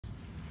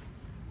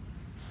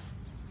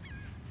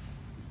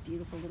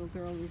beautiful little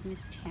girl is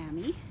Miss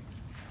Tammy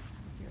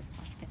here at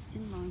Posh Pets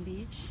in Long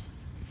Beach.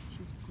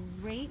 She's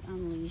great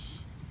on leash.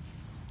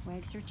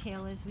 Wags her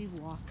tail as we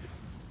walk.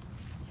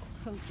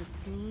 Coat just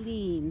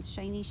gleams.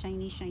 Shiny,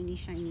 shiny, shiny,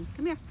 shiny.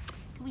 Come here.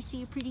 Can we see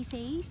your pretty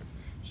face?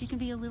 She can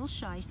be a little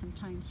shy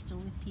sometimes still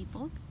with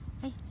people.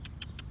 Hey,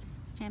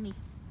 Tammy.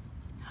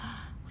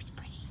 Who's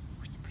pretty?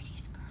 Who's the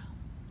prettiest girl?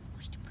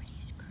 Who's the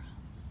prettiest girl?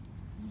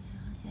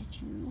 Yeah, is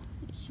that you?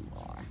 Yes, you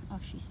are. Oh,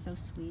 she's so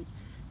sweet.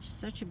 She's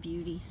such a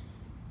beauty.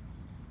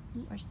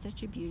 You are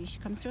such a beauty. She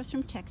comes to us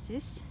from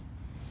Texas.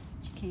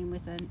 She came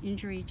with an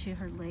injury to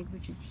her leg,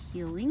 which is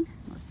healing,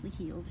 mostly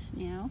healed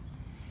now.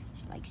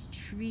 She likes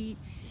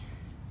treats.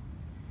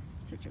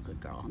 Such a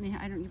good girl. I mean,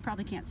 you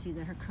probably can't see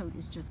that her coat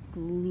is just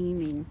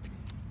gleaming.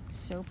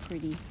 So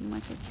pretty. You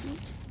want a treat?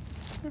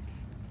 Here.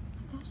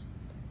 Okay.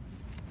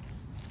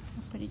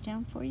 I'll put it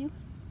down for you.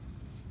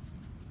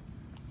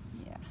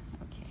 Yeah,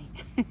 okay.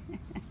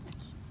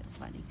 She's so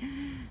funny.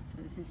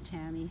 So this is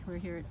Tammy. We're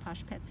here at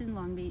Posh Pets in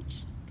Long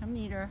Beach. Come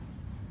meet her.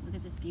 Look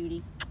at this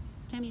beauty.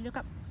 Tammy, look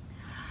up.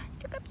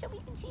 Look up so we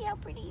can see how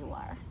pretty you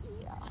are.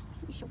 Yeah,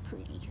 you're so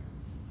pretty.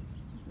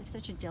 It's like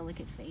such a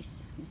delicate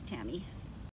face, Miss Tammy.